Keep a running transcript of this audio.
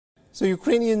So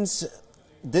Ukrainians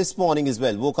this morning as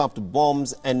well woke up to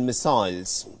bombs and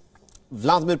missiles.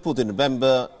 Vladimir Putin,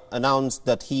 remember, announced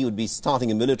that he would be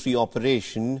starting a military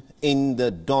operation in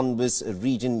the Donbas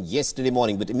region yesterday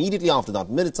morning. But immediately after that,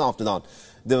 minutes after that,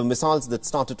 there were missiles that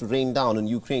started to rain down on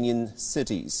Ukrainian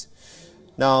cities.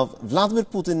 Now, Vladimir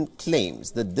Putin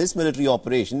claims that this military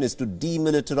operation is to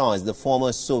demilitarize the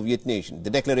former Soviet nation. The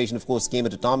declaration, of course, came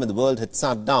at a time when the world had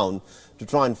sat down to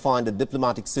try and find a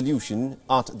diplomatic solution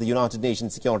at the United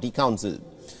Nations Security Council.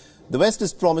 The West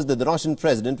has promised that the Russian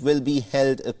president will be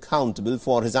held accountable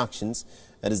for his actions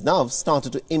and has now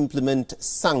started to implement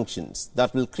sanctions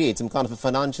that will create some kind of a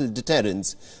financial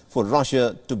deterrence for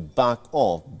Russia to back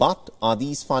off. But are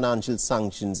these financial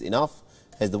sanctions enough?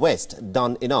 Has the West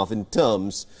done enough in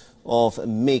terms of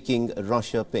making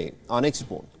Russia pay? Our next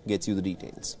report gets you the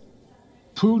details.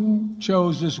 Putin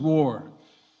chose this war,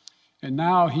 and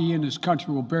now he and his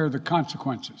country will bear the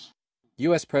consequences.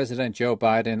 U.S. President Joe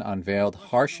Biden unveiled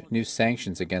harsh new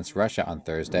sanctions against Russia on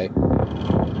Thursday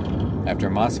after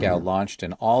Moscow launched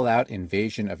an all-out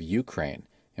invasion of Ukraine,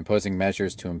 imposing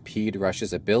measures to impede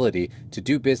Russia's ability to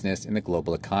do business in the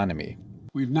global economy.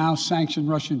 We've now sanctioned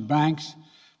Russian banks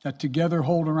that together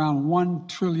hold around $1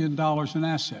 trillion in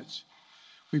assets.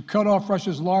 We've cut off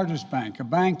Russia's largest bank, a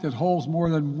bank that holds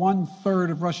more than 1/3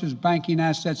 of Russia's banking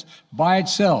assets by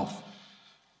itself,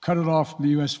 cut it off from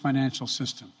the U.S. financial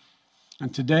system.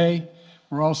 And today,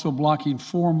 we're also blocking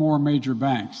 4 more major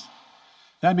banks.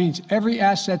 That means every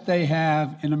asset they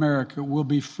have in America will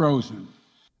be frozen.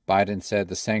 Biden said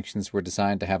the sanctions were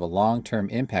designed to have a long-term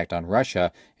impact on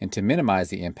Russia and to minimize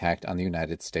the impact on the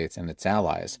United States and its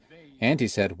allies. And he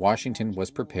said Washington was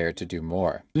prepared to do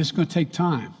more. This is going to take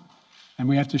time, and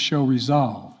we have to show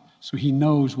resolve so he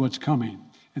knows what's coming.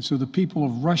 And so the people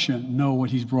of Russia know what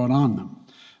he's brought on them.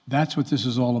 That's what this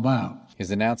is all about.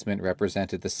 His announcement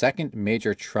represented the second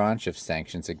major tranche of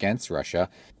sanctions against Russia,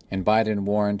 and Biden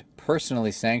warned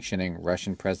personally sanctioning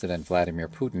Russian President Vladimir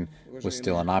Putin was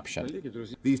still an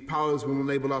option. These powers will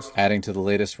enable us. Adding to the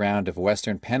latest round of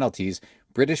Western penalties,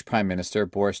 British Prime Minister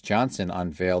Boris Johnson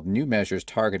unveiled new measures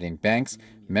targeting banks,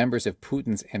 members of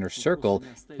Putin's inner circle,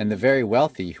 and the very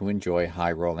wealthy who enjoy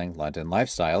high-rolling London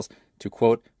lifestyles to,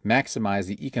 quote, maximize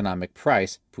the economic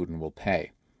price Putin will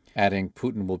pay, adding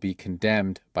Putin will be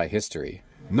condemned by history.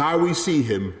 Now we see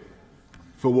him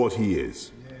for what he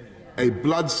is, a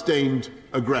blood-stained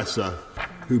aggressor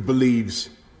who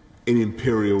believes in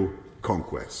imperial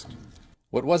conquest.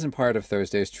 What wasn't part of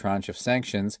Thursday's tranche of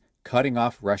sanctions, cutting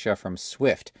off Russia from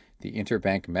SWIFT, the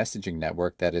interbank messaging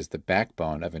network that is the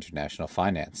backbone of international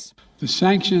finance. The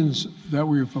sanctions that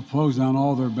we proposed on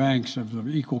all their banks are of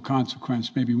equal consequence,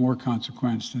 maybe more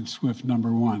consequence than SWIFT,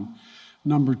 number one.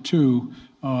 Number two,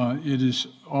 it is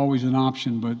always an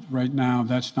option, but right now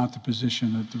that's not the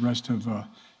position that the rest of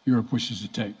Europe wishes to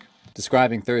take.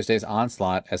 Describing Thursday's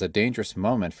onslaught as a dangerous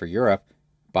moment for Europe,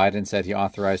 Biden said he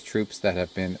authorized troops that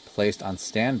have been placed on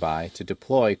standby to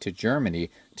deploy to Germany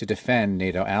to defend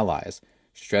NATO allies,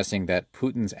 stressing that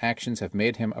Putin's actions have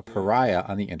made him a pariah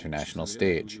on the international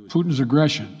stage. Putin's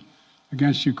aggression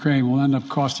against Ukraine will end up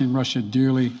costing Russia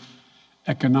dearly,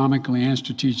 economically and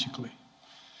strategically.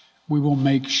 We will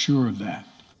make sure of that.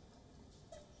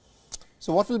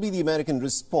 So what will be the American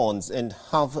response, and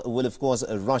how will, of course,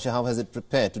 Russia, how has it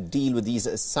prepared to deal with these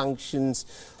sanctions?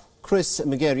 Chris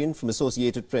Megarian from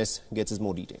Associated Press gets us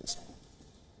more details.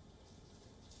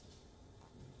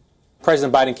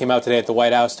 President Biden came out today at the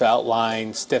White House to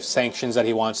outline stiff sanctions that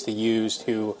he wants to use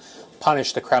to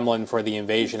punish the Kremlin for the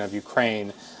invasion of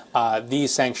Ukraine.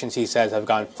 These sanctions, he says, have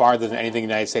gone farther than anything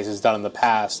the United States has done in the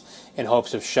past in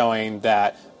hopes of showing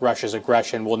that Russia's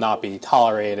aggression will not be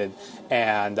tolerated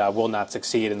and will not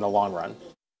succeed in the long run.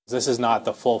 This is not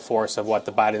the full force of what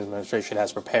the Biden administration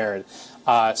has prepared.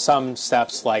 Some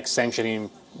steps like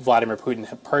sanctioning Vladimir Putin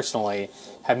personally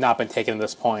have not been taken at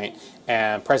this point,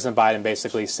 and President Biden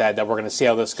basically said that we're going to see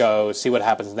how this goes, see what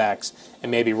happens next,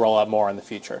 and maybe roll out more in the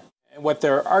future. And what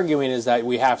they're arguing is that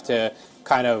we have to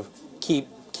kind of keep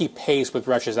pace with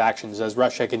Russia's actions as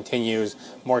Russia continues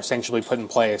more sanctions to be put in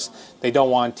place. They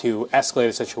don't want to escalate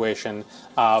the situation,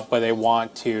 but they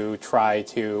want to try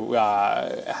to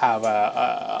have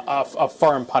a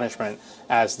firm punishment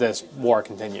as this war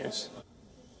continues.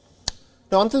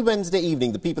 Now, until Wednesday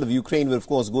evening, the people of Ukraine were, of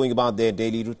course, going about their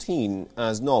daily routine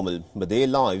as normal, but their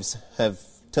lives have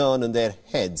turned on their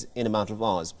heads in a matter of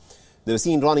hours. They were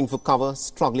seen running for cover,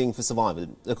 struggling for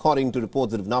survival. According to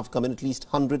reports that have now come in, at least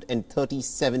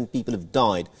 137 people have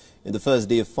died in the first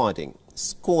day of fighting.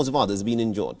 Scores of others have been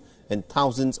injured, and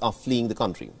thousands are fleeing the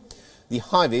country. The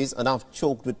highways are now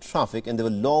choked with traffic, and there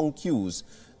were long queues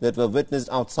that were witnessed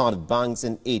outside of banks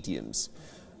and ATMs.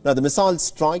 Now, the missile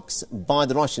strikes by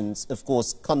the Russians, of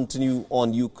course, continue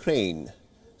on Ukraine.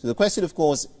 So the question, of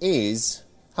course, is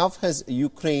how has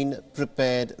Ukraine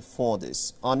prepared for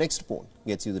this? Our next report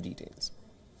gets you the details.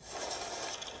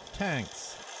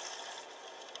 Tanks,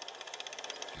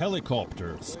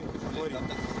 helicopters,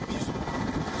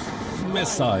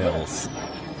 missiles,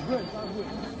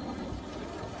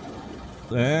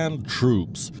 and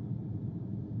troops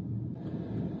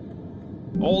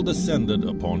all descended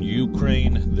upon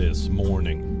Ukraine this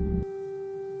morning.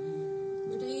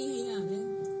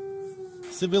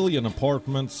 Civilian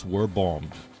apartments were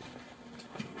bombed.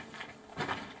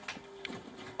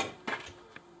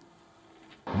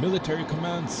 Military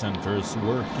command centers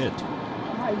were hit.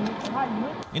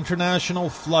 International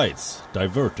flights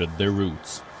diverted their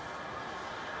routes.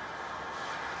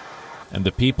 And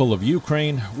the people of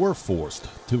Ukraine were forced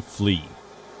to flee.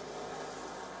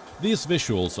 These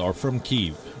visuals are from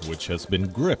Kyiv, which has been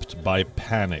gripped by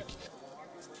panic.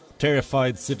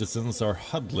 Terrified citizens are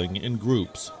huddling in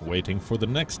groups, waiting for the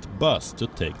next bus to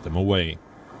take them away.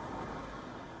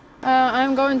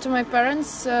 I'm going to my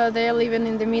parents. They are living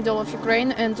in the middle of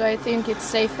Ukraine, and I think it's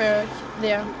safer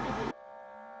there.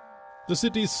 The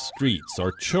city's streets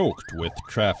are choked with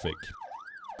traffic.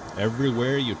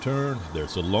 Everywhere you turn,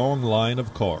 there's a long line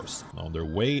of cars on their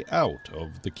way out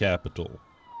of the capital.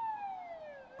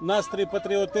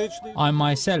 I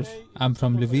myself am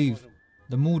from Lviv.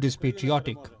 The mood is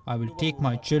patriotic. I will take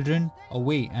my children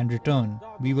away and return.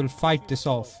 We will fight this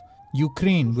off.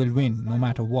 Ukraine will win no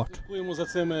matter what.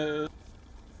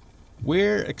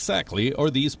 Where exactly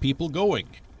are these people going?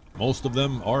 Most of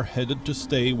them are headed to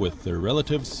stay with their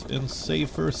relatives in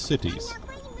safer cities.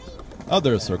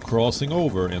 Others are crossing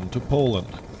over into Poland,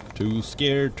 too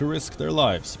scared to risk their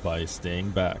lives by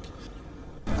staying back.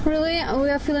 Really, we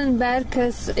are feeling bad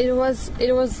because it was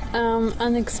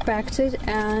unexpected,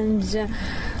 and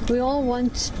we all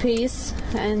want peace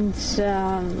and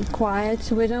quiet.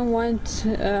 We don't want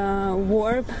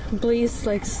war. Please,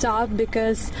 stop,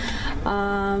 because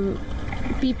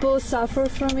people suffer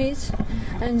from it,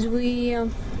 and we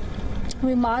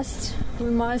must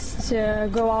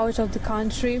go out of the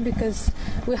country because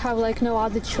we have no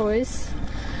other choice.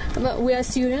 But we are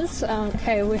students.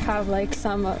 We have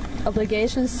some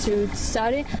obligations to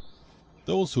study.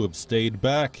 Those who have stayed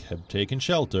back have taken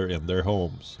shelter in their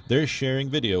homes. They're sharing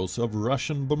videos of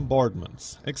Russian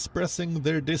bombardments, expressing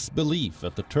their disbelief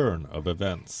at the turn of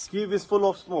events. Kyiv is full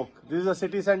of smoke. This is a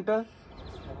city center.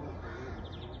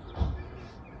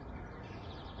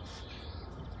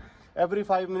 Every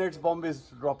 5 minutes, bomb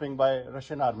is dropping by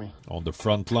Russian army. On the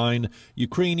front line,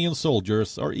 Ukrainian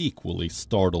soldiers are equally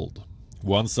startled.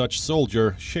 One such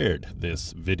soldier shared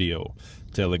this video,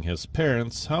 telling his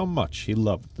parents how much he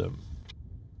loved them.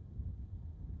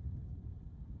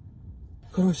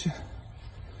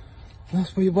 Нас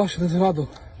поебашили зраду.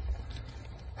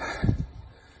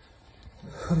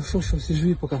 Хорошо, что все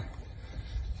живы пока.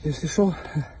 Если что,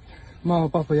 мама,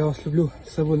 папа, я вас люблю.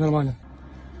 Все будет нормально.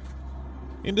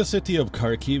 In the city of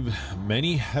Kharkiv,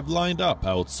 many have lined up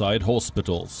outside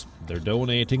hospitals. They're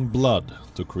donating blood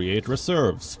to create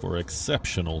reserves for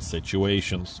exceptional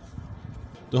situations.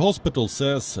 The hospital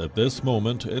says at this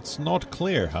moment it's not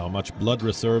clear how much blood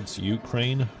reserves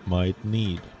Ukraine might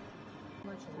need.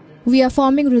 We are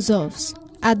forming reserves.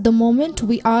 At the moment,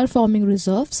 we are forming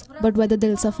reserves, but whether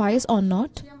they'll suffice or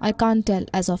not, I can't tell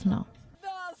as of now.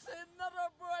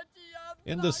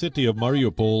 In the city of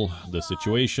Mariupol, the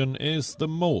situation is the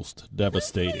most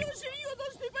devastating.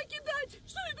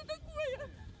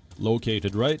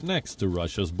 Located right next to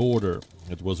Russia's border,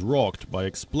 it was rocked by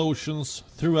explosions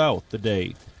throughout the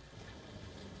day.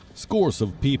 Scores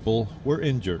of people were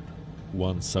injured.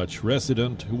 One such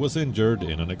resident who was injured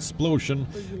in an explosion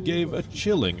gave a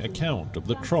chilling account of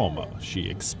the trauma she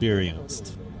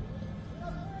experienced.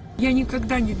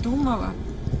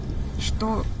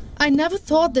 I never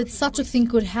thought that such a thing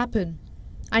could happen.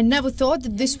 I never thought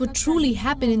that this would truly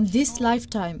happen in this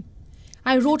lifetime.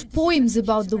 I wrote poems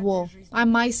about the war. I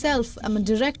myself am a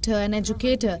director and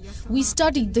educator. We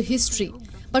studied the history,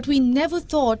 but we never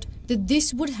thought that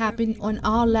this would happen on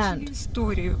our land.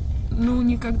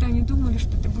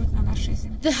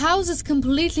 The house is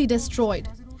completely destroyed.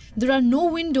 There are no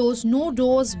windows, no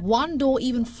doors. One door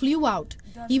even flew out.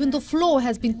 Even the floor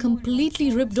has been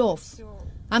completely ripped off.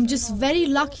 I'm just very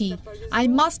lucky. I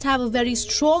must have a very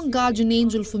strong guardian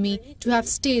angel for me to have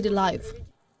stayed alive.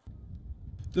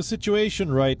 The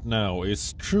situation right now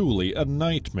is truly a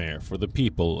nightmare for the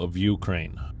people of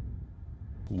Ukraine.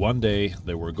 One day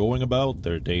they were going about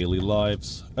their daily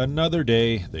lives. Another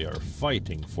day they are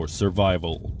fighting for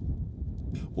survival.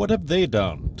 What have they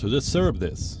done to deserve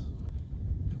this?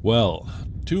 Well,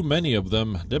 Too many of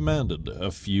them demanded a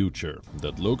future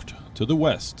that looked to the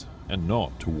west and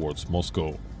not towards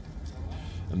Moscow.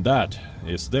 And that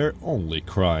is their only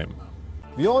crime.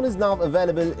 WION is now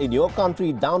available in your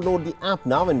country. Download the app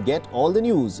now and get all the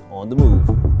news on the move.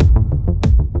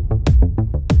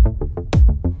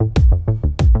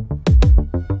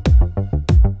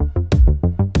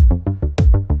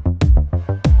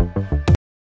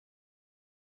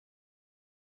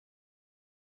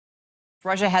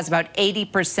 Russia has about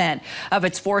 80% of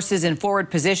its forces in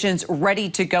forward positions ready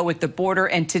to go at the border,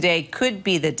 and today could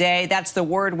be the day. That's the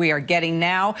word we are getting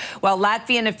now. While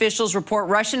Latvian officials report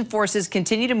Russian forces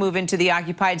continue to move into the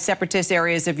occupied separatist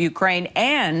areas of Ukraine,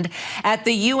 and at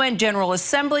the UN General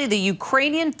Assembly, the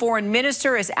Ukrainian foreign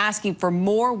minister is asking for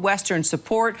more Western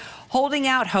support, holding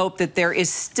out hope that there is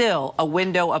still a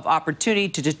window of opportunity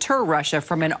to deter Russia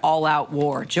from an all-out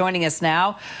war. Joining us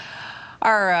now,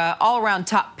 our all-around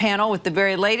top panel with the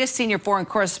very latest, senior foreign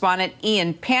correspondent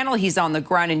Ian Pannell. He's on the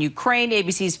ground in Ukraine.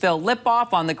 ABC's Phil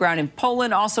Lipoff on the ground in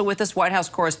Poland. Also with us, White House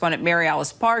correspondent Mary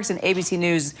Alice Parks and ABC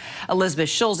News' Elizabeth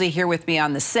Schulze here with me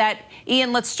on the set.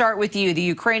 Ian, let's start with you. The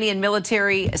Ukrainian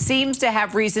military seems to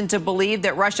have reason to believe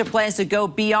that Russia plans to go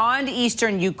beyond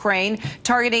eastern Ukraine,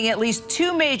 targeting at least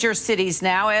 2 major cities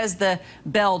now as the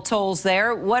bell tolls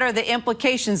there. What are the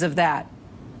implications of that?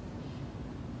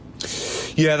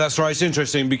 Yeah, that's right. It's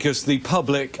interesting because the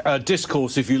public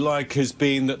discourse, if you like, has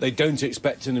been that they don't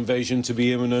expect an invasion to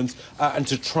be imminent and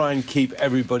to try and keep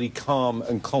everybody calm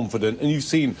and confident. And you've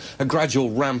seen a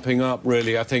gradual ramping up,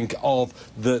 really, I think, of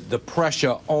the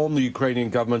pressure on the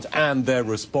Ukrainian government and their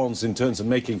response in terms of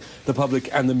making the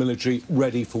public and the military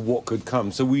ready for what could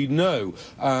come. So we know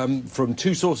from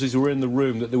 2 sources who were in the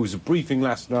room that there was a briefing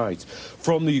last night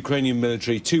from the Ukrainian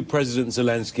military to President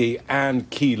Zelensky and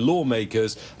key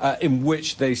lawmakers in which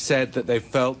they said that they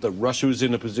felt that Russia was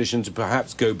in a position to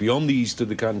perhaps go beyond the east of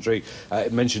the country.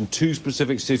 It mentioned 2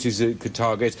 specific cities that it could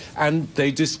target, and they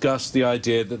discussed the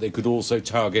idea that they could also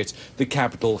target the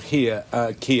capital here,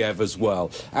 Kiev, as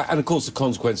well. And of course, the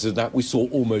consequences of that we saw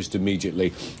almost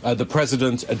immediately. The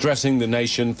president addressing the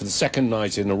nation for the 2nd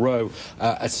night in a row,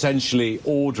 essentially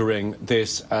ordering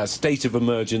this state of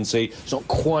emergency. It's not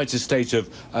quite a state of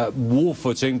war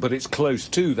footing, but it's close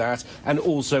to that, and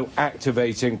also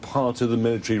activating part of the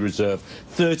military reserve.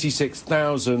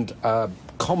 36,000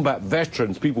 combat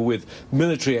veterans, people with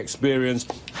military experience,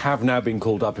 have now been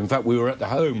called up. In fact, we were at the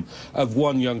home of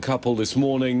one young couple this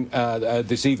evening.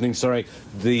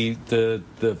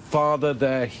 The father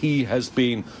there, he has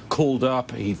been called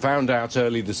up. He found out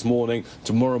early this morning.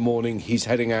 Tomorrow morning, he's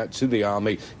heading out to the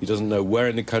army. He doesn't know where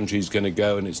in the country he's going to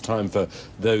go, and it's time for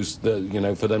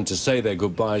for them to say their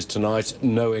goodbyes tonight,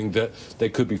 knowing that they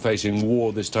could be facing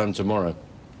war this time tomorrow.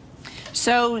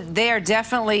 So they are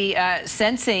definitely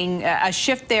sensing a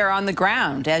shift there on the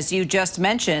ground. As you just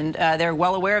mentioned, they're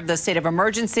well aware of the state of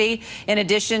emergency in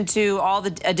addition to all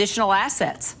the additional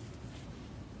assets.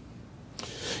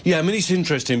 Yeah, I mean, it's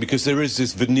interesting because there is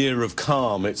this veneer of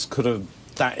calm. It's kind of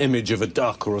that image of a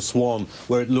duck or a swan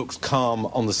where it looks calm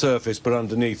on the surface, but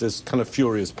underneath there's kind of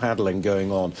furious paddling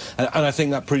going on. And I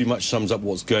think that pretty much sums up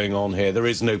what's going on here. There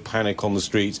is no panic on the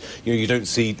streets. You don't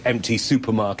see empty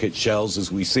supermarket shelves as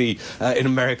we see in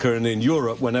America and in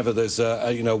Europe whenever there's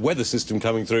a weather system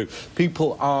coming through.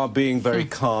 People are being very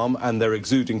calm and they're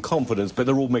exuding confidence, but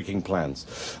they're all making plans.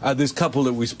 This couple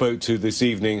that we spoke to this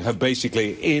evening have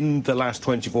basically, in the last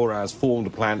 24 hours, formed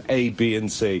a plan A, B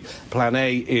and C. Plan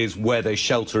A is where they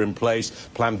shelter in place.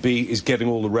 Plan B is getting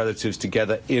all the relatives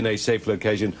together in a safe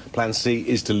location. Plan C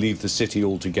is to leave the city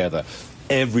altogether.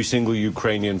 Every single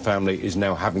Ukrainian family is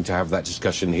now having to have that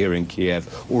discussion here in Kiev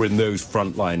or in those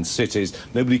frontline cities.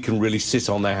 Nobody can really sit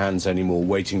on their hands anymore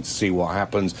waiting to see what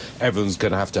happens. Everyone's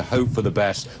going to have to hope for the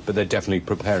best, but they're definitely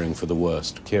preparing for the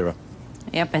worst. Kira.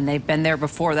 Yep, and they've been there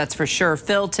before, that's for sure.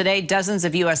 Phil, today dozens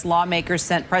of U.S. lawmakers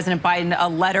sent President Biden a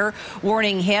letter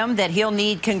warning him that he'll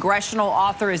need congressional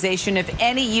authorization if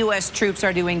any U.S. troops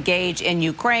are to engage in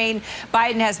Ukraine.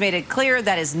 Biden has made it clear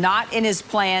that is not in his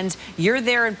plans. You're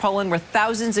there in Poland where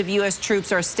thousands of U.S.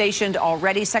 troops are stationed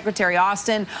already. Secretary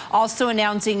Austin also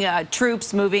announcing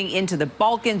troops moving into the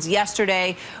Balkans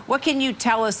yesterday. What can you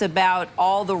tell us about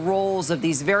all the roles of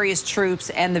these various troops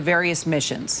and the various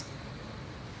missions?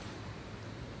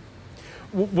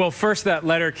 Well, first, that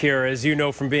letter, Kira, as you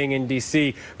know from being in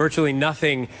D.C., virtually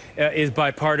nothing is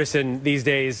bipartisan these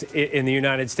days in the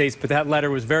United States. But that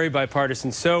letter was very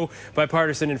bipartisan, so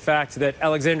bipartisan, in fact, that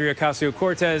Alexandria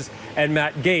Ocasio-Cortez and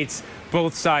Matt Gaetz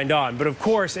both signed on. But of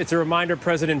course, it's a reminder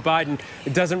President Biden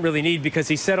doesn't really need, because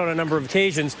he said on a number of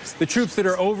occasions, the troops that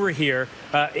are over here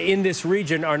in this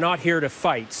region are not here to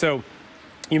fight. So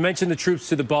you mentioned the troops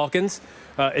to the Balkans.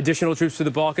 additional troops to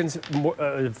the Balkans,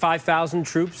 5,000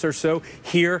 troops or so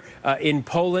here in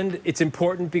Poland. It's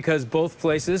important because both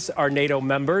places are NATO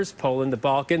members, Poland, the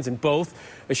Balkans, and both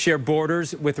share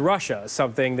borders with Russia,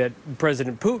 something that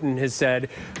President Putin has said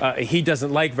he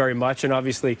doesn't like very much. And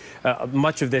obviously,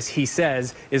 much of this, he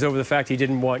says, is over the fact he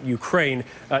didn't want Ukraine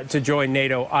to join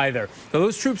NATO either. So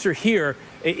those troops are here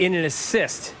in an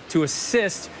assist, to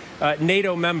assist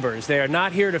NATO members. They are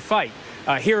not here to fight.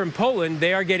 Here in Poland,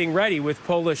 they are getting ready with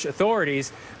Polish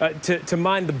authorities to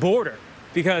mind the border.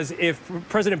 Because if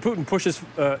President Putin pushes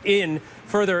in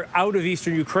further out of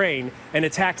eastern Ukraine and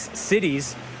attacks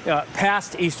cities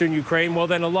past eastern Ukraine, well,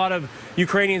 then a lot of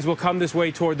Ukrainians will come this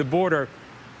way toward the border.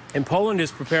 And Poland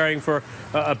is preparing for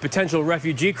a potential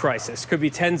refugee crisis. Could be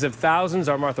tens of thousands.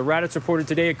 Our Martha Raddatz reported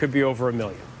today it could be over 1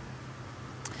 million.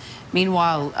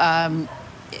 Meanwhile,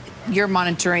 you're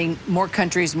monitoring more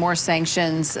countries, more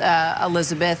sanctions.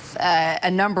 Elizabeth, a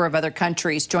number of other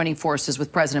countries joining forces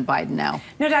with President Biden now.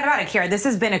 No doubt about it, Kira. This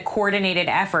has been a coordinated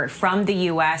effort from the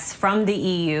U.S., from the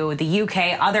EU, the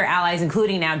U.K., other allies,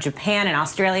 including now Japan and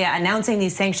Australia, announcing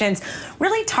these sanctions,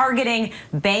 really targeting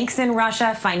banks in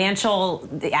Russia, financial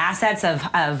assets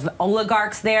of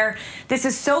oligarchs there. This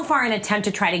is so far an attempt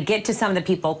to try to get to some of the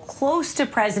people close to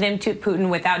President Putin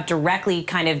without directly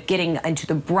kind of getting into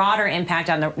the broader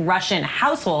impact on the Russian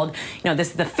household. You know, this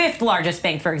is the 5th largest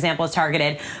bank, for example, is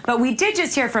targeted. But we did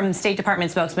just hear from State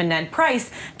Department spokesman Ned Price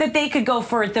that they could go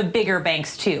for the bigger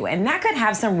banks, too. And that could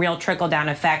have some real trickle-down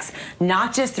effects,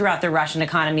 not just throughout the Russian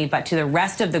economy, but to the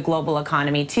rest of the global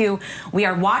economy, too. We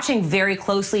are watching very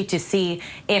closely to see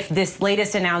if this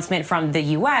latest announcement from the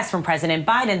U.S., from President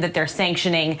Biden, that they're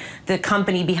sanctioning the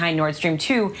company behind Nord Stream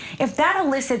 2, if that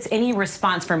elicits any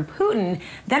response from Putin,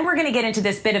 then we're going to get into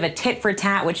this bit of a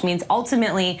tit-for-tat, which means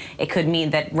ultimately it could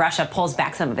mean that Russia pulls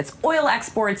back some of its oil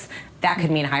exports. That could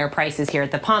mean higher prices here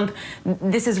at the pump.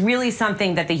 This is really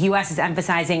something that the U.S. is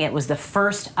emphasizing. It was the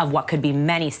first of what could be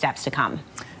many steps to come.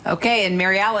 Okay, and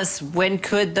Mary Alice, when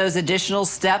could those additional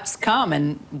steps come,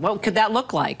 and what could that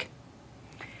look like?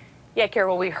 Yeah,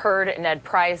 Carol, we heard Ned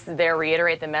Price there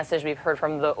reiterate the message we've heard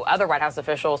from the other White House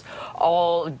officials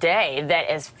all day, that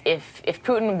if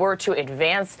Putin were to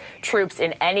advance troops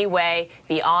in any way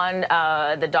beyond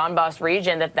the Donbass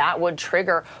region, that would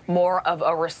trigger more of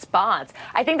a response.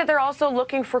 I think that they're also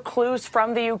looking for clues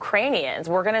from the Ukrainians.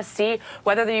 We're going to see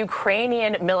whether the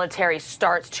Ukrainian military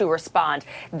starts to respond.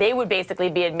 They would basically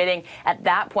be admitting at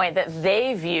that point that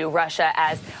they view Russia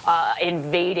as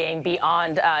invading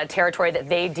beyond territory that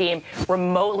they deem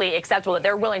remotely acceptable, that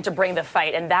they're willing to bring the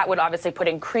fight. And that would obviously put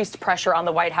increased pressure on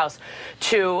the White House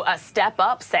to step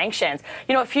up sanctions.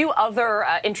 You know, a few other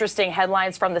interesting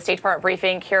headlines from the State Department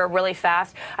briefing here really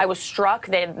fast. I was struck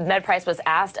that Ned Price was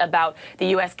asked about the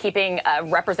U.S. keeping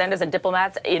representatives and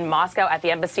diplomats in Moscow at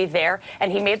the embassy there.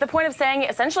 And he made the point of saying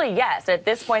essentially yes. At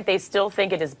this point, they still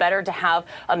think it is better to have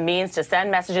a means to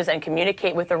send messages and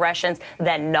communicate with the Russians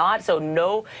than not. So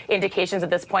no indications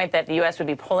at this point that the U.S. would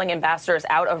be pulling ambassadors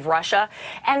out of Russia.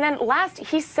 And then last,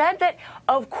 he said that,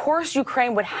 of course,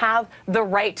 Ukraine would have the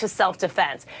right to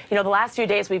self-defense. You know, the last few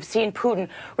days we've seen Putin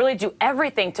really do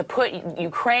everything to put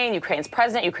Ukraine's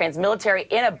president, Ukraine's military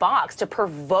in a box to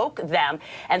provoke them.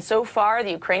 And so far,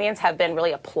 the Ukrainians have been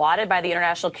really applauded by the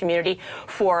international community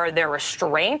for their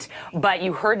restraint. But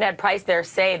you heard Ned Price there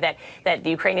say that the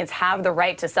Ukrainians have the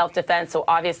right to self-defense. So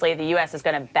obviously, the U.S. is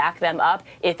going to back them up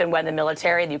if and when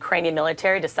the Ukrainian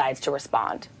military decides to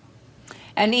respond.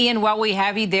 And Ian, while we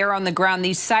have you there on the ground,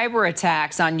 these cyber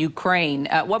attacks on Ukraine,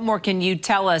 what more can you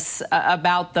tell us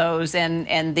about those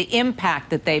and the impact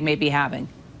that they may be having?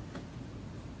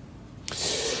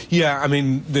 Yeah, I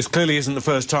mean, this clearly isn't the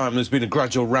first time there's been a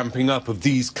gradual ramping up of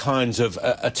these kinds of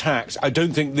attacks. I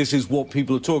don't think this is what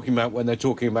people are talking about when they're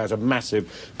talking about a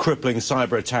massive, crippling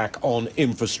cyber attack on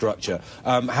infrastructure.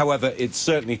 However, it's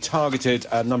certainly targeted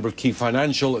a number of key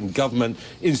financial and government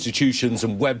institutions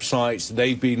and websites.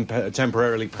 They've been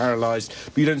temporarily paralyzed,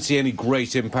 but you don't see any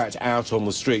great impact out on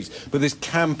the streets. But this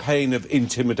campaign of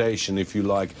intimidation, if you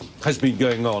like, has been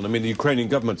going on. I mean, the Ukrainian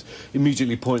government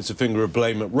immediately points the finger of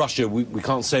blame at Russia. We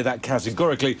can't say that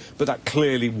categorically, but that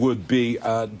clearly would be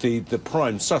the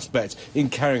prime suspect in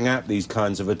carrying out these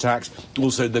kinds of attacks.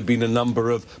 Also, there have been a number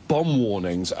of bomb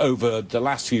warnings over the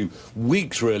last few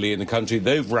weeks, really, in the country.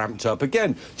 They've ramped up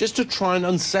again, just to try and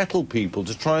unsettle people,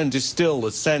 to try and distill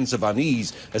a sense of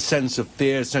unease, a sense of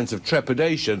fear, a sense of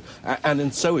trepidation,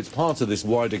 and so it's part of this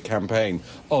wider campaign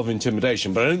of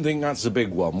intimidation. But I don't think that's the big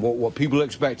one. What people are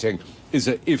expecting is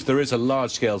that if there is a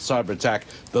large-scale cyber attack,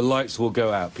 the lights will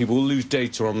go out. People will lose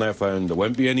data on their phone. There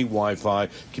won't be any Wi-Fi.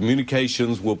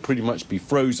 Communications will pretty much be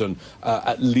frozen,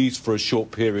 at least for a short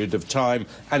period of time,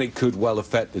 and it could well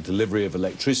affect the delivery of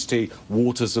electricity,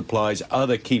 water supplies,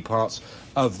 other key parts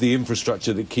of the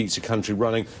infrastructure that keeps the country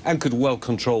running, and could well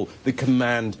control the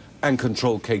command and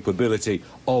control capability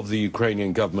of the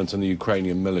Ukrainian government and the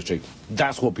Ukrainian military.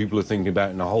 That's what people are thinking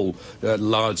about in a whole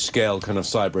large-scale kind of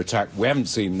cyber attack. We haven't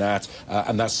seen that,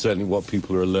 and that's certainly what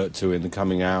people are alert to in the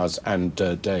coming hours and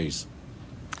days.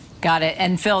 Got it.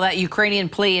 And Phil, that Ukrainian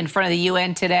plea in front of the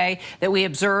UN today that we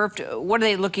observed, what are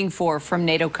they looking for from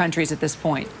NATO countries at this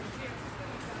point?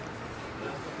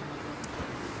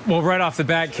 Well, right off the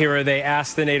bat, Kira, they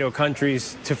asked the NATO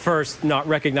countries to first not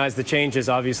recognize the changes,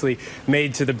 obviously,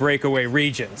 made to the breakaway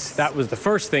regions. That was the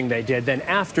first thing they did. Then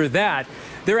after that,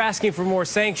 they're asking for more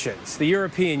sanctions. The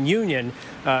European Union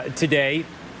today,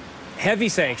 heavy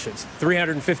sanctions.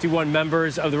 351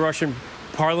 members of the Russian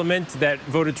Parliament that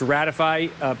voted to ratify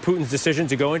Putin's decision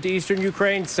to go into eastern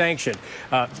Ukraine, sanctioned.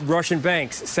 Russian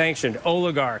banks, sanctioned.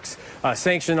 Oligarchs,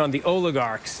 sanctioned on the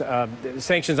oligarchs.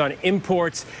 Sanctions on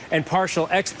imports and partial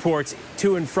exports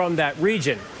to and from that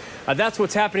region. That's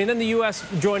what's happening. Then the U.S.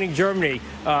 joining Germany,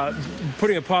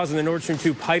 putting a pause on the Nord Stream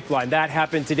 2 pipeline. That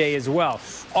happened today as well.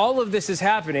 All of this is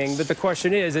happening, but the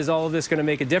question is all of this going to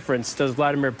make a difference? Does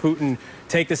Vladimir Putin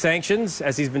take the sanctions,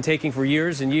 as he's been taking for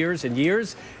years and years and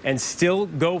years, and still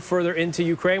go further into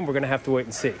Ukraine? We're going to have to wait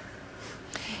and see.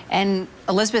 And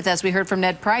Elizabeth, as we heard from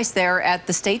Ned Price there at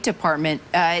the State Department,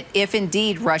 if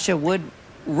indeed Russia would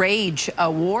rage a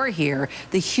war here,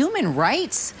 the human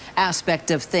rights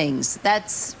aspect of things,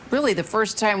 that's really the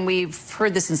first time we've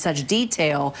heard this in such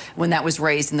detail when that was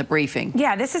raised in the briefing.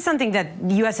 Yeah, this is something that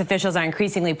U.S. officials are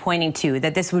increasingly pointing to,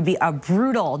 that this would be a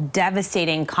brutal,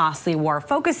 devastating, costly war,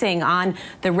 focusing on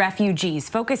the refugees,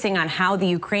 focusing on how the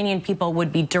Ukrainian people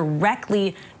would be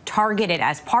directly targeted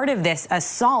as part of this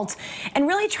assault, and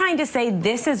really trying to say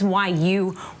this is why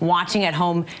you watching at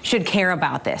home should care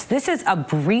about this. This is a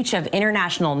breach of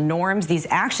international norms. These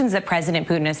actions that President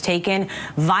Putin has taken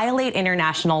violate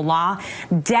international law,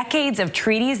 decades of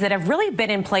treaties that have really been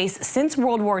in place since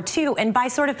World War II. And by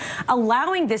sort of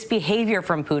allowing this behavior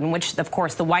from Putin, which of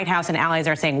course the White House and allies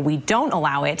are saying we don't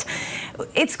allow it,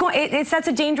 it sets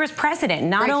a dangerous precedent.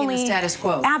 Not breaking only the status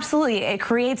quo. Absolutely, it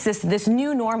creates this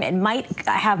new norm. It might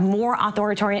have more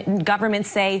authoritarian governments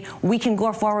say we can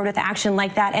go forward with action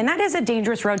like that, and that is a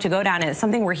dangerous road to go down. And it's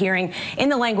something we're hearing in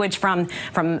the language from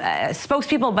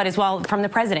spokespeople, but as well from the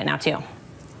president now too.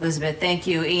 Elizabeth, thank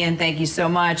you. Ian, thank you so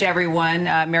much. Everyone,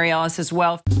 Mary Ellis as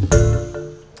well.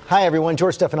 Hi, everyone.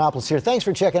 George Stephanopoulos here. Thanks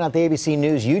for checking out the ABC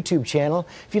News YouTube channel.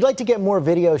 If you'd like to get more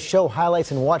videos, show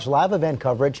highlights, and watch live event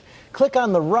coverage, click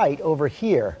on the right over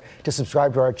here to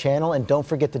subscribe to our channel. And don't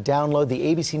forget to download the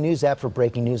ABC News app for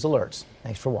breaking news alerts.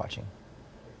 Thanks for watching.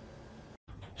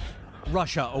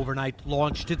 Russia overnight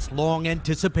launched its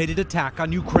long-anticipated attack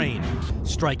on Ukraine,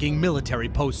 striking military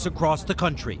posts across the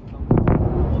country.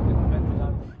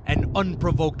 An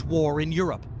unprovoked war in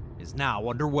Europe is now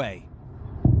underway.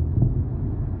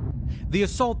 The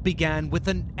assault began with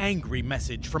an angry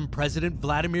message from President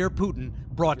Vladimir Putin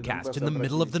broadcast in the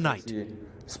middle of the night.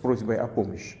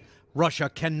 Russia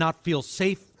cannot feel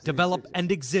safe, develop, and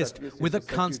exist with a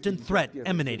constant threat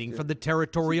emanating from the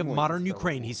territory of modern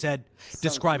Ukraine, he said,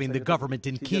 describing the government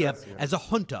in Kiev as a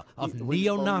junta of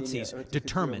neo-Nazis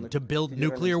determined to build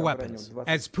nuclear weapons.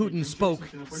 As Putin spoke,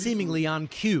 seemingly on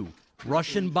cue,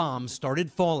 Russian bombs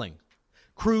started falling.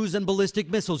 Cruise and ballistic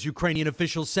missiles, Ukrainian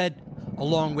officials said,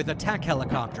 along with attack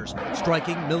helicopters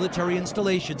striking military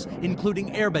installations,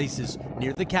 including air bases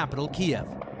near the capital, Kiev.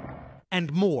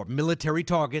 And more military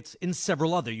targets in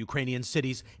several other Ukrainian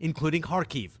cities, including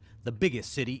Kharkiv, the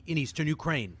biggest city in eastern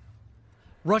Ukraine.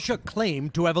 Russia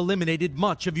claimed to have eliminated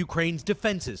much of Ukraine's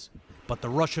defenses, but the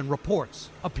Russian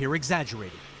reports appear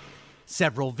exaggerated.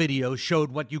 Several videos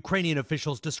showed what Ukrainian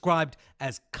officials described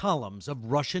as columns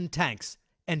of Russian tanks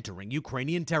entering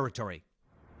Ukrainian territory.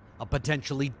 A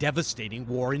potentially devastating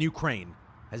war in Ukraine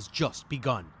has just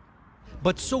begun.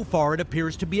 But so far it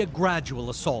appears to be a gradual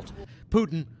assault.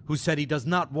 Putin, who said he does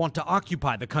not want to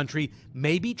occupy the country,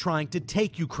 may be trying to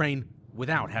take Ukraine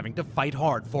without having to fight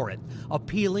hard for it,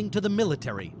 appealing to the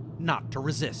military not to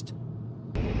resist.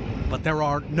 But there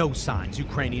are no signs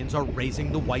Ukrainians are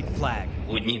raising the white flag.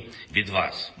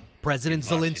 President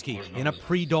Zelensky, in a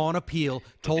pre-dawn appeal,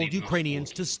 told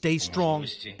Ukrainians to stay strong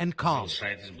and calm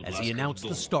as he announced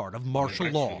the start of martial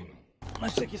law.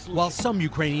 While some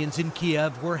Ukrainians in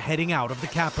Kiev were heading out of the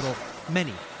capital,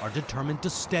 many are determined to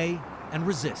stay and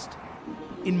resist.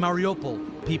 In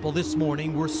Mariupol, people this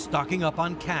morning were stocking up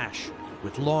on cash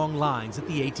with long lines at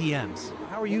the ATMs.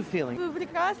 How are you feeling?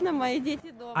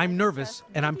 I'm nervous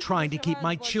and I'm trying to keep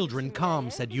my children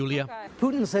calm, said Yulia.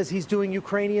 Putin says he's doing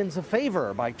Ukrainians a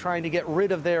favor by trying to get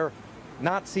rid of their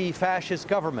Nazi fascist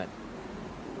government.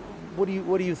 What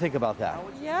do you think about that?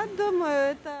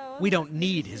 We don't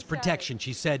need his protection,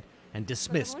 she said, and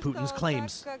dismissed Putin's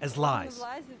claims as lies.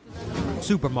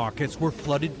 Supermarkets were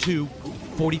flooded too,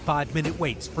 45-minute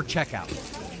waits for checkout.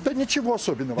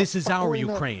 This is our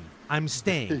Ukraine. I'm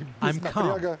staying. I'm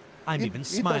calm. I'm even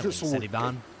smiling, said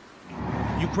Ivan.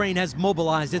 Ukraine has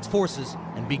mobilized its forces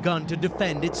and begun to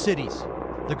defend its cities.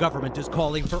 The government is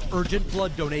calling for urgent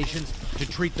blood donations to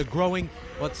treat the growing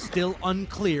but still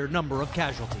unclear number of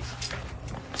casualties.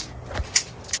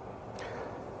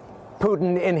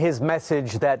 Putin, in his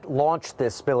message that launched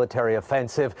this military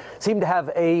offensive, seemed to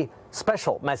have a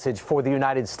special message for the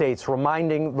United States,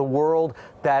 reminding the world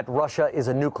that Russia is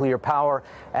a nuclear power,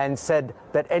 and said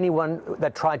that anyone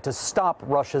that tried to stop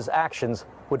Russia's actions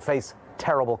would face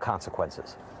terrible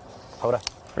consequences. Hoda.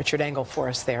 Richard Engel for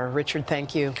us there. Richard,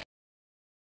 thank you.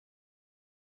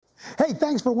 Hey,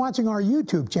 thanks for watching our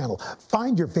YouTube channel.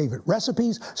 Find your favorite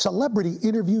recipes, celebrity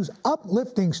interviews,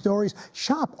 uplifting stories,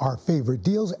 shop our favorite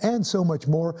deals, and so much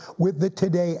more with the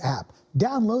Today app.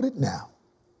 Download it now.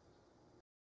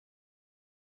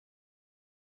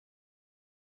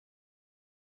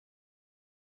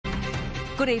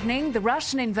 Good evening. The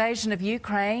Russian invasion of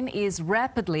Ukraine is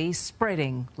rapidly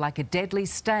spreading like a deadly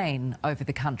stain over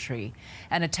the country.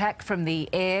 An attack from the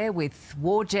air with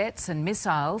war jets and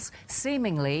missiles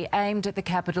seemingly aimed at the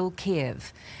capital,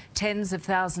 Kiev. Tens of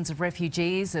thousands of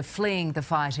refugees are fleeing the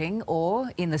fighting or,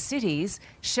 in the cities,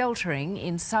 sheltering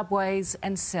in subways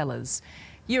and cellars.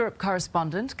 Europe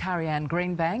correspondent Karianne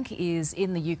Greenbank is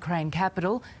in the Ukraine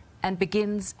capital and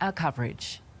begins our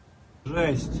coverage.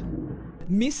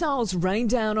 Missiles rain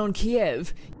down on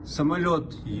Kiev,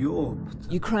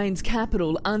 Ukraine's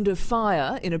capital, under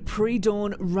fire in a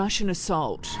pre-dawn Russian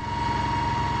assault.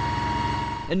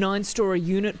 A 9-story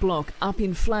unit block up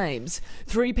in flames.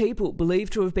 3 people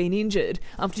believed to have been injured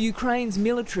after Ukraine's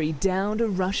military downed a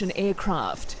Russian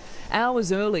aircraft.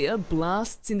 Hours earlier,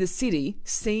 blasts in the city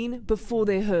seen before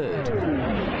they're heard.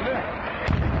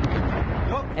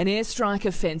 An airstrike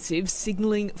offensive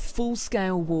signalling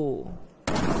full-scale war.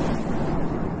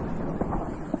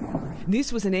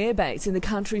 This was an airbase in the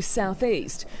country's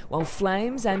southeast, while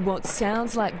flames and what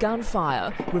sounds like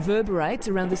gunfire reverberates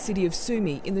around the city of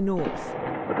Sumy in the north.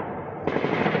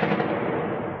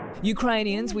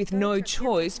 Ukrainians with no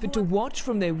choice but to watch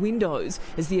from their windows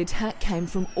as the attack came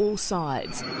from all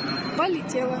sides,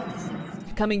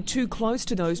 coming too close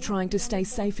to those trying to stay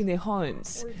safe in their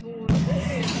homes.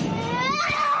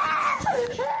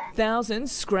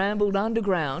 Thousands scrambled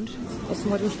underground.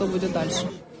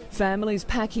 Families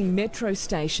packing metro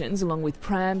stations along with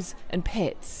prams and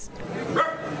pets.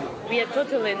 We are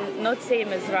totally not same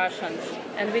as Russians,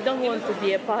 and we don't want to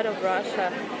be a part of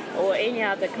Russia or any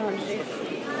other country.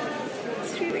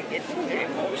 It's really getting very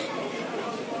emotional.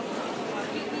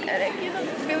 And I cannot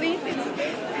believe it's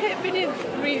happening,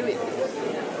 really.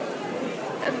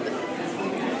 And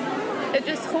I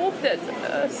just hope that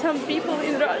some people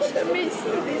in Russia may see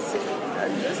this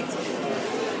and just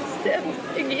stand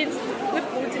against the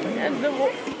Putin and the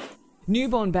war.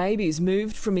 Newborn babies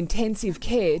moved from intensive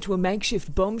care to a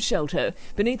makeshift bomb shelter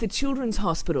beneath a children's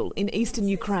hospital in eastern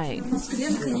Ukraine.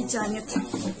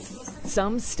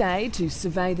 Some stayed to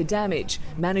survey the damage,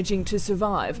 managing to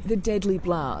survive the deadly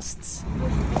blasts.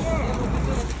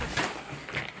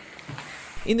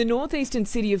 In the northeastern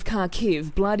city of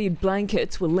Kharkiv, bloodied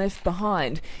blankets were left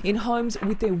behind in homes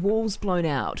with their walls blown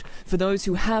out. For those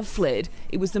who have fled,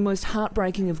 it was the most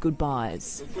heartbreaking of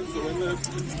goodbyes.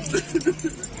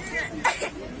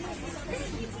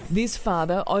 This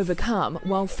father overcome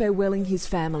while farewelling his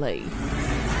family.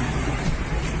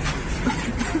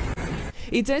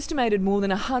 It's estimated more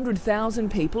than 100,000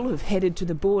 people have headed to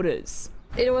the borders.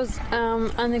 It was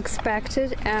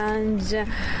unexpected, and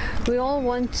we all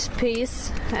want peace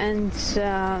and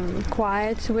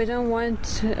quiet. We don't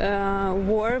want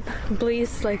war. Please,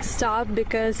 stop,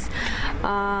 because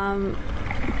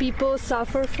people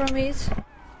suffer from it.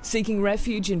 Seeking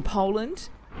refuge in Poland.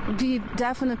 We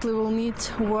definitely will need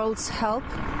world's help,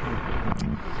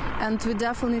 and we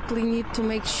definitely need to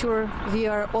make sure we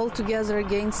are all together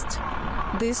against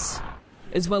this.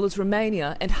 As well as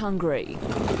Romania and Hungary.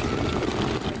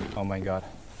 Oh my God,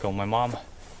 call my mom.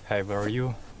 Hey, where are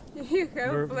you? You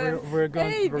have we're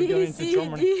going to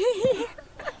Germany.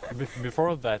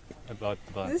 Before that, about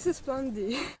This is plan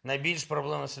D.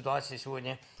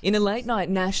 In a late-night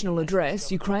national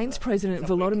address, Ukraine's President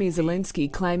Volodymyr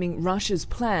Zelensky claiming Russia's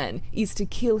plan is to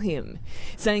kill him,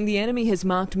 saying the enemy has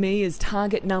marked me as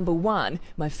target number 1,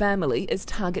 my family as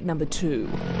target number 2.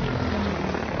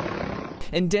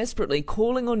 And desperately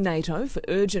calling on NATO for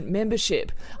urgent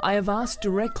membership. I have asked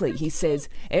directly, he says.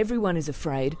 Everyone is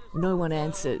afraid, no one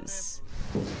answers.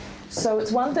 So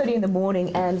it's 1:30 in the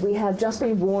morning and we have just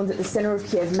been warned that the centre of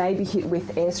Kiev may be hit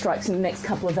with airstrikes in the next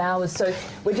couple of hours. So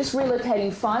we're just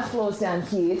relocating 5 floors down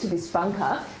here to this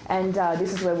bunker, and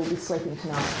this is where we'll be sleeping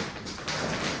tonight.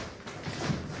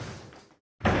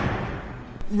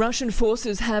 Russian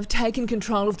forces have taken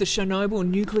control of the Chernobyl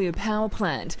nuclear power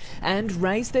plant and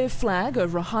raised their flag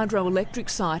over a hydroelectric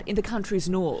site in the country's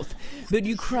north. But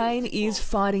Ukraine is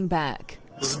fighting back.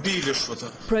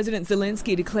 President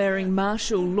Zelensky declaring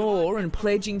martial law and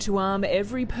pledging to arm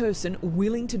every person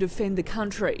willing to defend the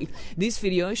country. This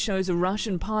video shows a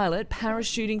Russian pilot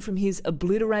parachuting from his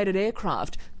obliterated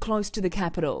aircraft close to the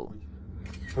capital.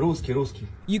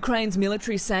 Ukraine's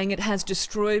military saying it has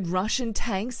destroyed Russian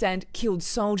tanks and killed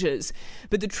soldiers.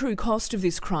 But the true cost of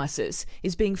this crisis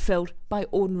is being felt by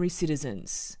ordinary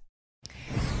citizens.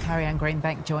 Kari-Anne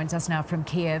Greenbank joins us now from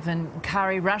Kiev. And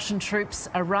Kari, Russian troops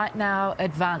are right now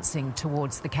advancing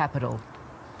towards the capital.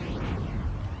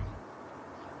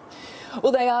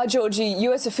 Well, they are, Georgie.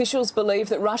 US officials believe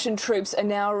that Russian troops are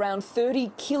now around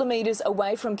 30 kilometres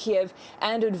away from Kiev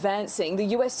and advancing. The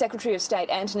US Secretary of State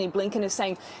Antony Blinken is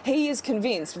saying he is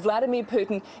convinced Vladimir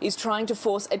Putin is trying to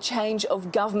force a change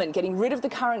of government, getting rid of the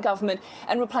current government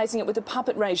and replacing it with a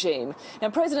puppet regime. Now,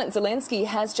 President Zelensky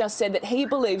has just said that he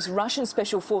believes Russian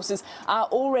special forces are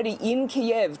already in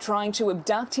Kiev trying to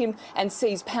abduct him and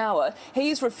seize power. He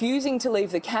is refusing to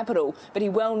leave the capital, but he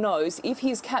well knows if he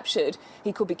is captured,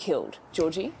 he could be killed.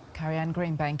 Georgie? Kari-Anne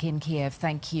Greenbank in Kiev,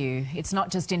 thank you. It's not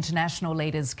just international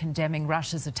leaders condemning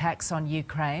Russia's attacks on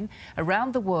Ukraine.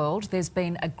 Around the world, there's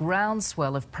been a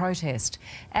groundswell of protest.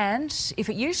 And if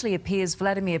it usually appears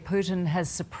Vladimir Putin has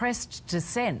suppressed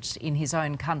dissent in his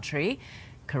own country,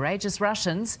 courageous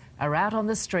Russians are out on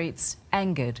the streets,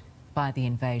 angered by the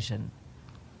invasion.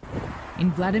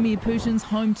 In Vladimir Putin's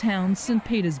hometown, St.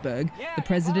 Petersburg, the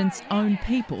president's own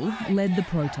people led the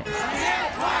protests.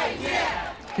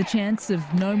 The chants of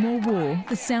 "No More War,"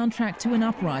 the soundtrack to an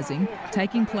uprising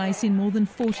taking place in more than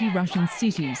 40 Russian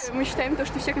cities. We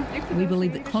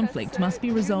believe that conflict must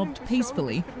be resolved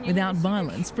peacefully without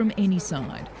violence from any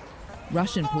side.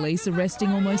 Russian police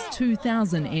arresting almost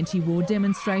 2,000 anti-war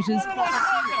demonstrators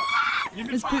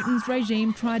as Putin's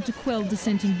regime tried to quell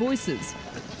dissenting voices.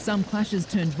 Some clashes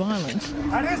turned violent.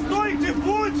 "Arrest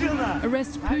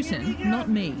Putin, not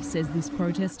me," says this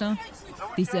protester.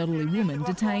 This elderly woman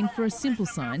detained for a simple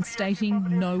sign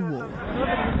stating "No war."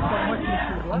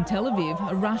 In Tel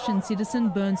Aviv, a Russian citizen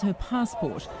burns her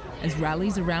passport as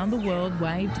rallies around the world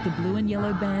waved the blue and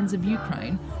yellow bands of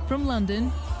Ukraine from London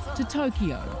to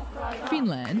Tokyo,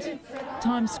 Finland,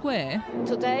 Times Square.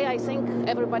 Today I think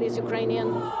everybody's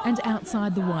Ukrainian. And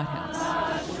outside the White House.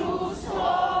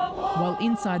 While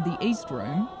inside the East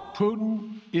Room,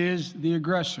 Putin is the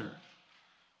aggressor.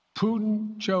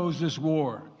 Putin chose this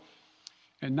war.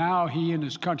 And now he and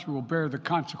his country will bear the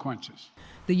consequences.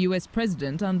 The US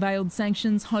president unveiled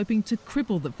sanctions hoping to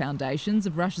cripple the foundations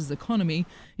of Russia's economy,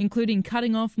 including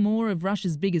cutting off more of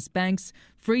Russia's biggest banks,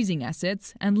 freezing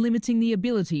assets and limiting the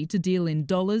ability to deal in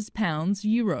dollars, pounds,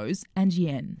 euros and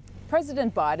yen.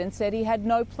 President Biden said he had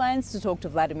no plans to talk to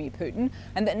Vladimir Putin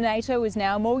and that NATO is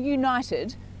now more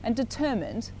united and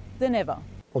determined than ever.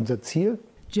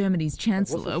 Germany's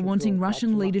chancellor wanting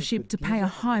Russian leadership to pay a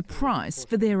high price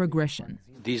for their aggression.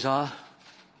 These are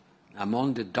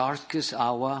among the darkest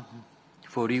hours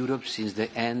for Europe since the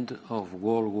end of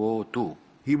World War II.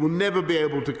 He will never be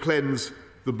able to cleanse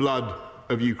the blood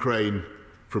of Ukraine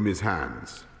from his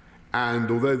hands. And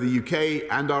although the UK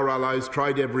and our allies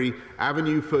tried every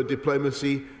avenue for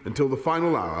diplomacy until the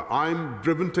final hour, I'm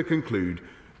driven to conclude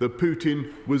that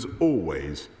Putin was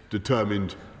always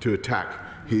determined to attack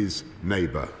his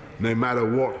neighbour, no matter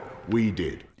what we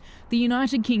did. The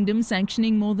United Kingdom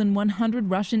sanctioning more than 100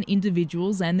 Russian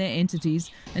individuals and their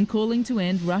entities and calling to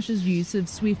end Russia's use of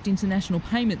SWIFT international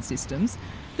payment systems.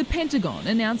 The Pentagon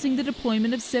announcing the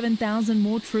deployment of 7,000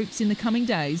 more troops in the coming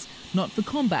days, not for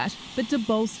combat, but to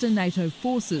bolster NATO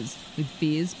forces, with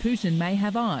fears Putin may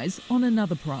have eyes on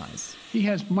another prize. He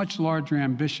has much larger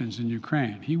ambitions in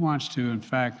Ukraine. He wants to, in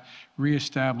fact,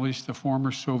 re-establish the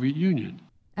former Soviet Union.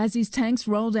 As his tanks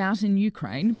rolled out in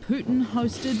Ukraine, Putin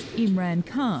hosted Imran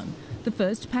Khan, the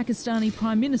first Pakistani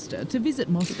Prime Minister to visit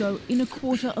Moscow in a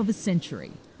quarter of a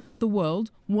century. the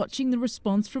world watching the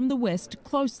response from the West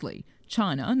closely,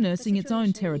 China nursing its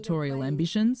own territorial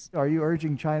ambitions. Are you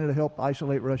urging China to help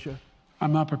isolate Russia?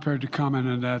 I'm not prepared to comment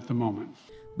on that at the moment.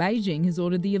 Beijing has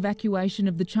ordered the evacuation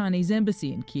of the Chinese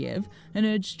embassy in Kiev and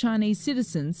urged Chinese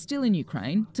citizens still in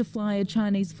Ukraine to fly a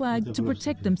Chinese flag to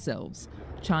protect themselves.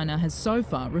 China has so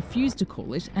far refused to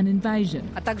call it an invasion.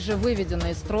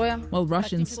 While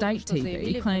Russian state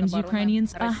TV claims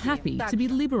Ukrainians are happy to be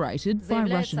liberated by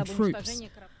Russian troops.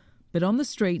 But on the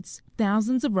streets,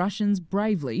 thousands of Russians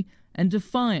bravely and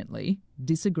defiantly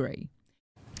disagree.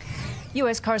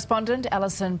 US correspondent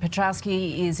Alison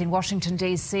Petrowski is in Washington,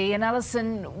 D.C. And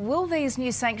Alison, will these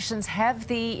new sanctions have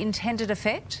the intended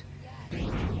effect?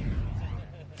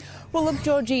 Well, look,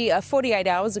 Georgie, 48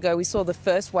 hours ago we saw the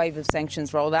first wave of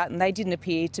sanctions rolled out and they didn't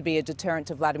appear to be a deterrent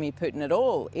to Vladimir Putin at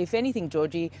all. If anything,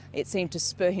 Georgie, it seemed to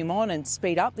spur him on and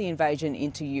speed up the invasion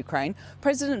into Ukraine.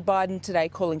 President Biden today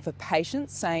calling for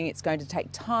patience, saying it's going to take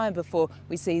time before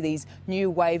we see these new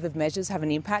wave of measures have an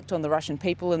impact on the Russian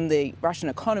people and the Russian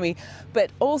economy.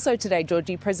 But also today,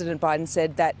 Georgie, President Biden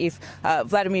said that if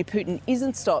Vladimir Putin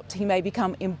isn't stopped, he may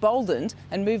become emboldened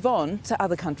and move on to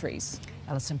other countries.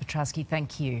 Alison Petrowski,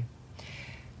 thank you.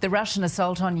 The Russian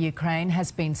assault on Ukraine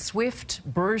has been swift,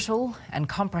 brutal and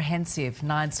comprehensive.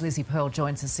 Nine's Lizzie Pearl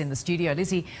joins us in the studio.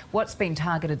 Lizzie, what's been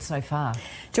targeted so far?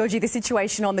 Georgie, the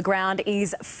situation on the ground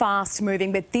is fast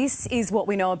moving, but this is what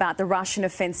we know about the Russian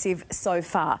offensive so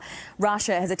far.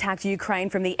 Russia has attacked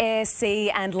Ukraine from the air, sea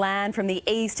and land, from the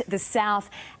east, the south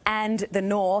and the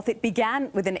north. It began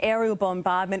with an aerial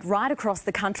bombardment right across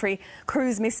the country.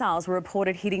 Cruise missiles were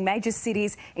reported hitting major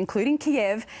cities, including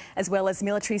Kiev, as well as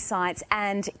military sites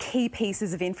and key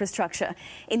pieces of infrastructure.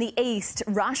 In the east,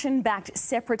 Russian-backed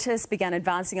separatists began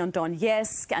advancing on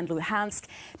Donetsk and Luhansk.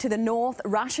 To the north,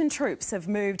 Russian troops have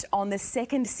moved on the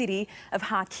second city of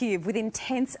Kharkiv, with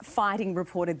intense fighting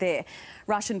reported there.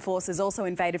 Russian forces also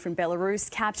invaded from Belarus,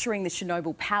 capturing the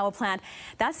Chernobyl power plant.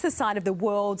 That's the site of the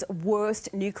world's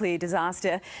worst nuclear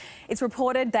disaster. It's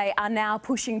reported they are now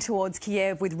pushing towards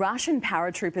Kiev, with Russian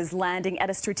paratroopers landing at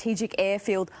a strategic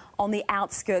airfield on the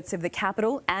outskirts of the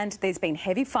capital, and there's been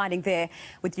heavy fighting there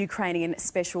with Ukrainian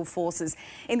special forces.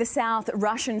 In the south,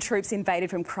 Russian troops invaded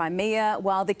from Crimea,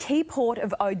 while the key port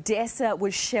of Odessa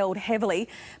was shelled heavily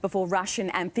before Russian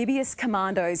amphibious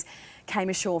commandos came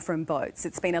ashore from boats.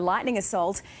 It's been a lightning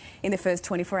assault in the first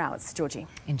 24 hours. Georgie.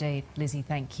 Indeed, Lizzie,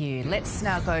 thank you. Let's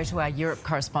now go to our Europe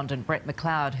correspondent, Brett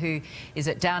McLeod, who is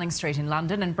at Downing Street in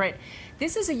London. And Brett,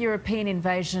 this is a European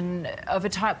invasion of a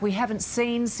type we haven't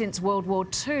seen since World War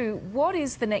II. What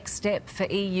is the next step for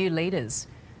EU leaders?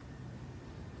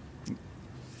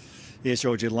 Yes,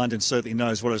 Georgia, London certainly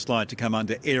knows what it's like to come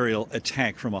under aerial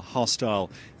attack from a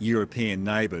hostile European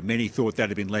neighbour. Many thought that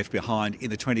had been left behind in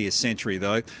the 20th century,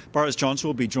 though. Boris Johnson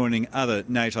will be joining other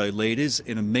NATO leaders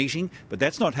in a meeting, but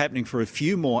that's not happening for a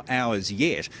few more hours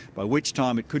yet, by which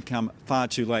time it could come far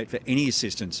too late for any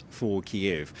assistance for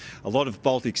Kiev. A lot of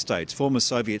Baltic states, former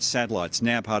Soviet satellites,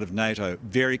 now part of NATO,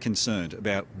 very concerned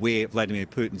about where Vladimir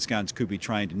Putin's guns could be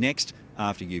trained next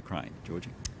after Ukraine. Georgie.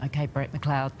 OK, Brett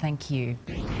McLeod, thank you.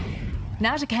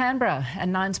 Now to Canberra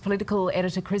and Nine's political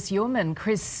editor Chris Yeoman.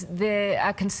 Chris, there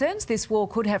are concerns this war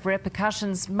could have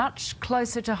repercussions much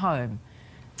closer to home.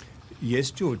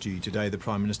 Yes, Georgie. Today the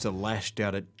Prime Minister lashed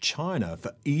out at China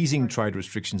for easing trade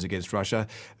restrictions against Russia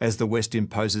as the West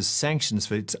imposes sanctions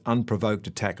for its unprovoked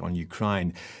attack on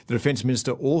Ukraine. The Defence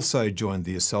Minister also joined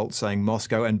the assault, saying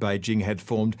Moscow and Beijing had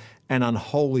formed an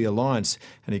unholy alliance,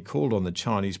 and he called on the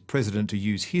Chinese president to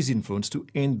use his influence to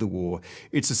end the war.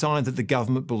 It's a sign that the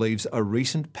government believes a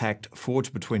recent pact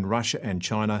forged between Russia and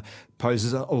China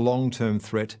poses a long-term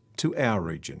threat to our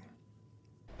region.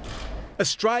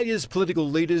 Australia's political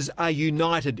leaders are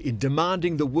united in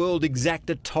demanding the world exact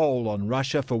a toll on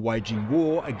Russia for waging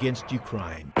war against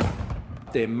Ukraine.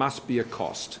 There must be a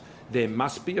cost, there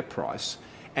must be a price,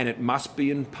 and it must be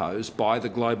imposed by the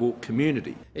global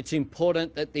community. It's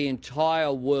important that the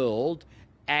entire world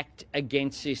act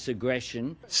against this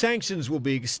aggression. Sanctions will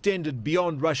be extended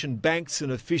beyond Russian banks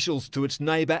and officials to its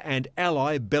neighbour and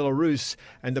ally Belarus,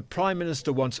 and the Prime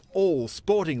Minister wants all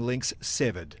sporting links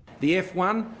severed. The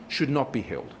F1 should not be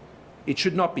held. It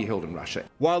should not be held in Russia.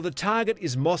 While the target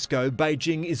is Moscow,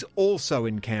 Beijing is also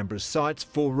in Canberra's sights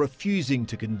for refusing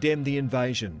to condemn the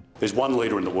invasion. There's one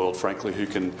leader in the world, frankly, who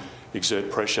can exert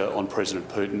pressure on President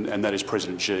Putin, and that is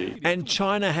President Xi. And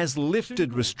China has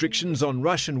lifted restrictions on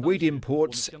Russian wheat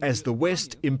imports as the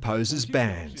West imposes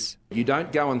bans. You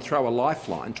don't go and throw a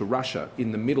lifeline to Russia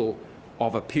in the middle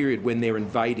of a period when they're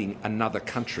invading another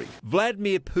country.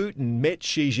 Vladimir Putin met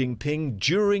Xi Jinping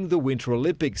during the Winter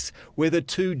Olympics, where the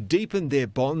two deepened their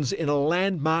bonds in a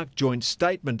landmark joint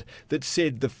statement that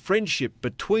said the friendship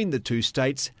between the two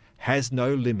states has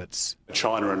no limits.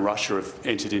 China and Russia have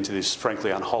entered into this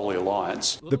frankly unholy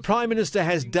alliance. The Prime Minister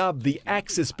has dubbed the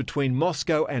axis between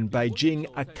Moscow and Beijing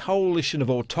a coalition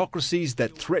of autocracies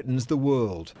that threatens the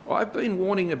world. I've been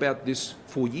warning about this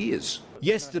for years.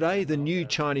 Yesterday, the new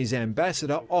Chinese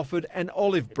ambassador offered an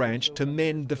olive branch to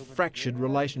mend the fractured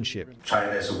relationship.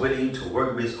 China is willing to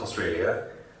work with Australia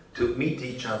to meet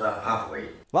each other halfway.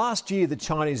 Last year, the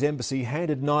Chinese embassy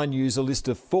handed 9 News a list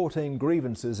of 14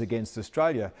 grievances against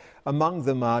Australia. Among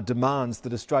them are demands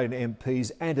that Australian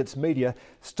MPs and its media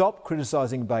stop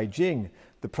criticising Beijing.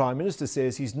 The Prime Minister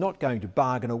says he's not going to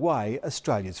bargain away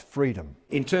Australia's freedom.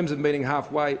 In terms of meeting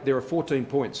halfway, there are 14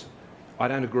 points. I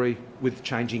don't agree with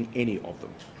changing any of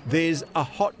them. There's a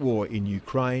hot war in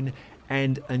Ukraine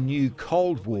and a new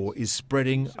Cold War is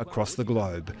spreading across the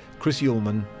globe. Chris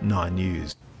Ullman, 9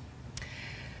 News.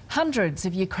 Hundreds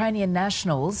of Ukrainian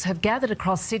nationals have gathered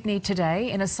across Sydney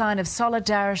today in a sign of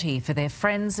solidarity for their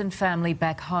friends and family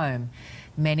back home.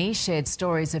 Many shared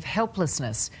stories of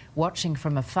helplessness, watching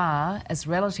from afar as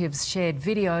relatives shared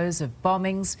videos of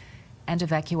bombings and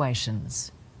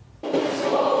evacuations.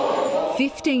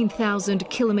 15,000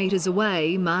 kilometres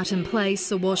away, Martin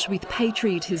Place awash with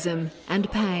patriotism and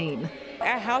pain.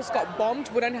 Our house got bombed.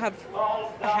 We don't have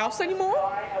a house anymore.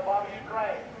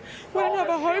 We don't have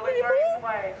a home anymore.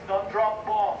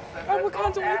 And we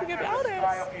can't do anything about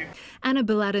it. Anna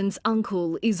Biladin's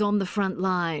uncle is on the front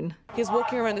line. He's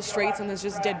walking around the streets and there's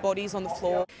just dead bodies on the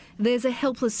floor. There's a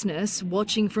helplessness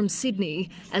watching from Sydney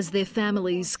as their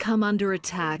families come under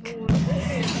attack.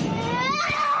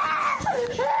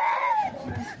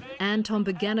 Anton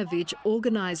Bogdanovich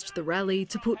organised the rally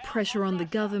to put pressure on the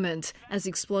government as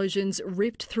explosions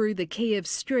ripped through the Kiev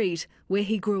street where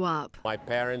he grew up. My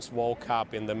parents woke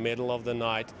up in the middle of the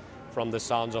night from the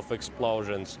sounds of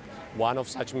explosions. One of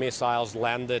such missiles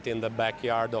landed in the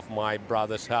backyard of my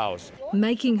brother's house.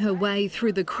 Making her way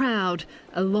through the crowd,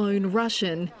 a lone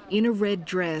Russian in a red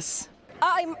dress.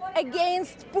 I'm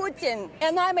against Putin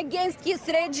and I'm against his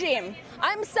regime.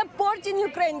 I'm supporting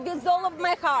Ukraine with all of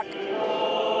my heart.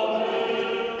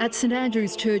 At St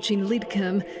Andrew's Church in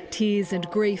Lidcombe, tears and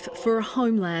grief for a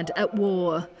homeland at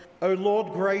war. O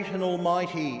Lord great and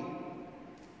almighty,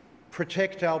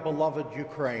 protect our beloved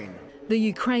Ukraine. The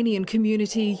Ukrainian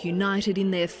community united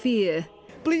in their fear.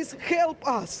 Please help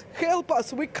us,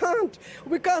 we can't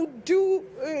do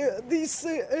this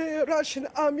Russian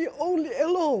army only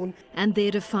alone. And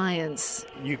their defiance.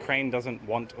 Ukraine doesn't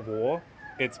want a war.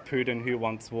 It's Putin who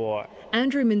wants war.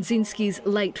 Andrew Menzinsky's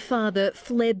late father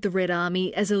fled the Red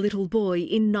Army as a little boy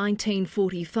in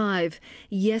 1945.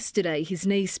 Yesterday, his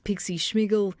niece Pixie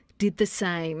Schmigel did the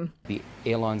same. The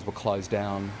airlines were closed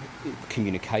down,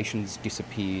 communications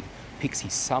disappeared. Pixie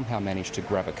somehow managed to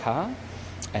grab a car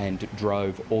and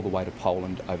drove all the way to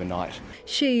Poland overnight.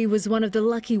 She was one of the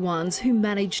lucky ones who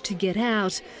managed to get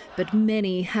out, but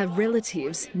many have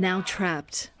relatives now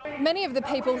trapped. Many of the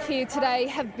people here today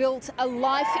have built a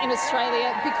life in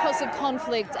Australia because of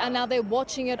conflict, and now they're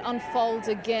watching it unfold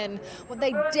again. What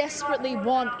they desperately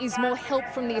want is more help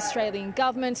from the Australian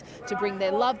government to bring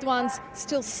their loved ones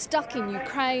still stuck in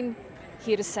Ukraine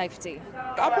here to safety.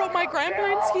 I brought my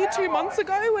grandparents here 2 months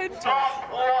ago, and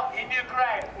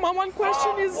my one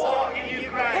question is,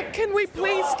 can we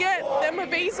please get them a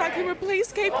visa? Can we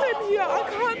please keep them here? I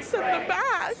can't send them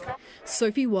back.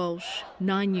 Sophie Walsh,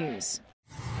 9 News.